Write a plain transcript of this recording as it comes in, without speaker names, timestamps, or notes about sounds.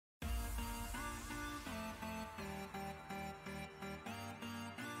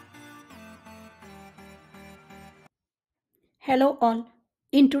Hello all.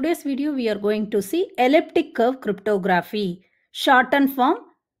 In today's video, we are going to see elliptic curve cryptography, shortened form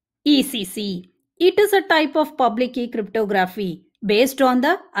ECC. It is a type of public key cryptography based on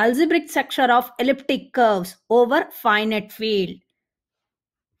the algebraic structure of elliptic curves over finite field.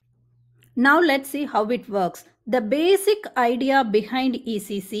 Now let's see how it works. The basic idea behind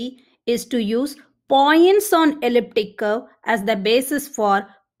ECC is to use points on elliptic curve as the basis for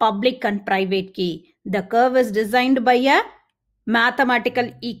public and private key. The curve is designed by a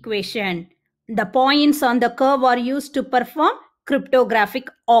mathematical equation. The points on the curve are used to perform cryptographic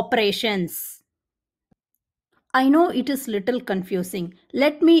operations. I know it is little confusing.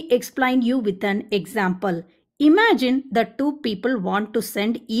 Let me explain you with an example. Imagine that two people want to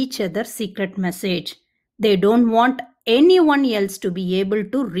send each other secret message. They don't want anyone else to be able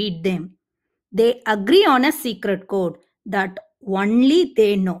to read them. They agree on a secret code that only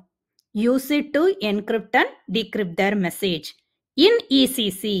they know. Use it to encrypt and decrypt their message. In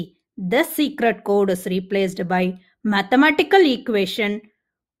ECC, the secret code is replaced by mathematical equation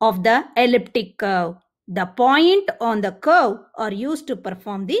of the elliptic curve. The point on the curve are used to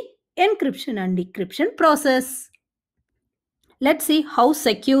perform the encryption and decryption process. Let's see how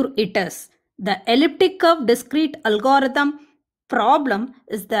secure it is. The elliptic curve discrete algorithm problem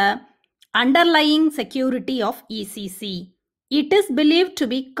is the underlying security of ECC. It is believed to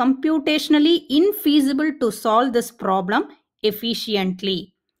be computationally infeasible to solve this problem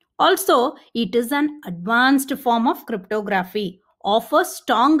efficiently. Also, it is an advanced form of cryptography, offers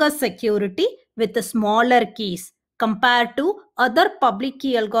stronger security with smaller keys compared to other public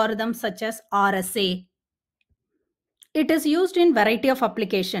key algorithms such as RSA. It is used in variety of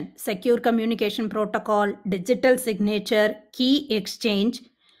application: secure communication protocol, digital signature, key exchange.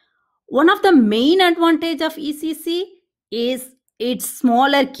 One of the main advantage of ECC is its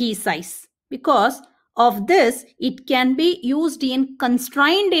smaller key size. Because of this, it can be used in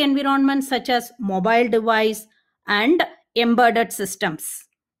constrained environments such as mobile device and embedded systems.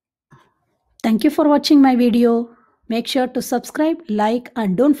 Thank you for watching my video. Make sure to subscribe, like,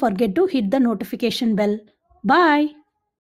 and don't forget to hit the notification bell. Bye.